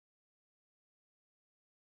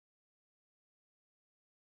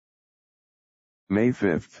May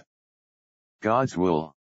 5th. God's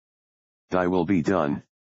will. Thy will be done,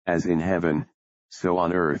 as in heaven, so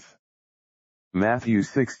on earth. Matthew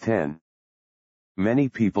 6:10. Many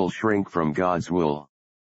people shrink from God's will.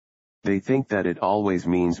 They think that it always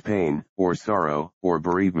means pain, or sorrow, or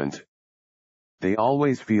bereavement. They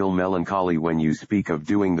always feel melancholy when you speak of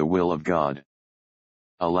doing the will of God.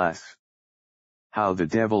 Alas! How the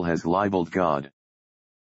devil has libeled God.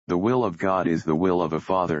 The will of God is the will of a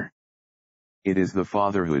father. It is the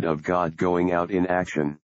fatherhood of God going out in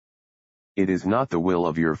action. It is not the will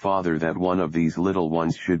of your Father that one of these little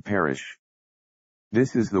ones should perish.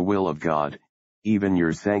 This is the will of God, even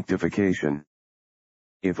your sanctification.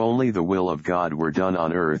 If only the will of God were done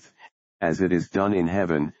on earth, as it is done in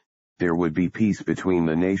heaven, there would be peace between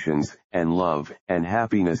the nations, and love, and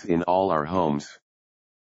happiness in all our homes.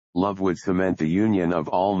 Love would cement the union of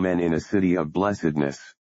all men in a city of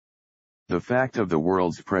blessedness. The fact of the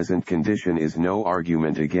world's present condition is no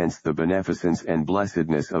argument against the beneficence and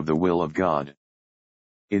blessedness of the will of God.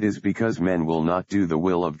 It is because men will not do the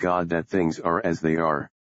will of God that things are as they are.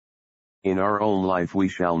 In our own life we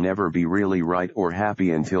shall never be really right or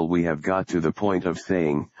happy until we have got to the point of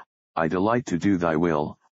saying, I delight to do thy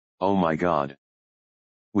will, O my God.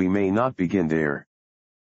 We may not begin there.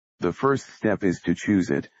 The first step is to choose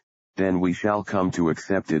it, then we shall come to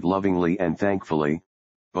accept it lovingly and thankfully,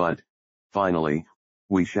 but, finally,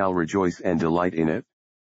 we shall rejoice and delight in it.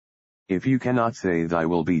 If you cannot say thy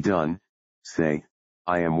will be done, say,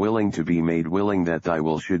 I am willing to be made willing that thy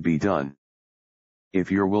will should be done.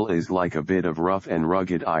 If your will is like a bit of rough and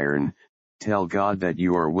rugged iron, tell God that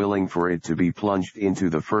you are willing for it to be plunged into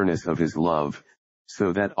the furnace of his love,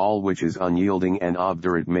 so that all which is unyielding and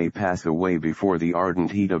obdurate may pass away before the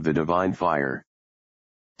ardent heat of the divine fire.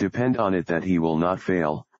 Depend on it that he will not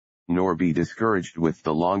fail, nor be discouraged with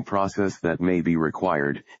the long process that may be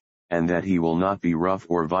required, and that he will not be rough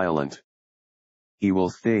or violent. He will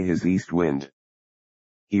stay his east wind.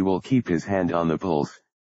 He will keep his hand on the pulse,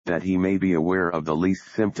 that he may be aware of the least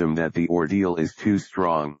symptom that the ordeal is too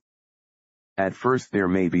strong. At first there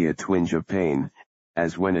may be a twinge of pain,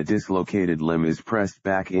 as when a dislocated limb is pressed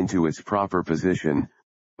back into its proper position,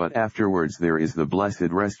 but afterwards there is the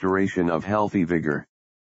blessed restoration of healthy vigor.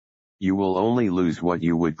 You will only lose what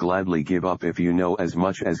you would gladly give up if you know as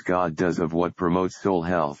much as God does of what promotes soul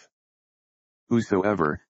health.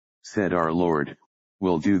 Whosoever, said our Lord,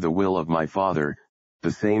 will do the will of my Father,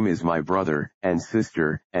 the same is my brother, and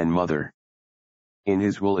sister, and mother. In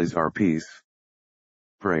his will is our peace.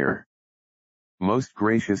 Prayer. Most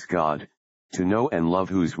gracious God, to know and love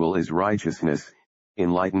whose will is righteousness,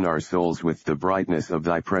 enlighten our souls with the brightness of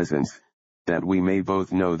thy presence, that we may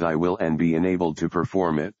both know thy will and be enabled to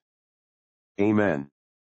perform it. Amen.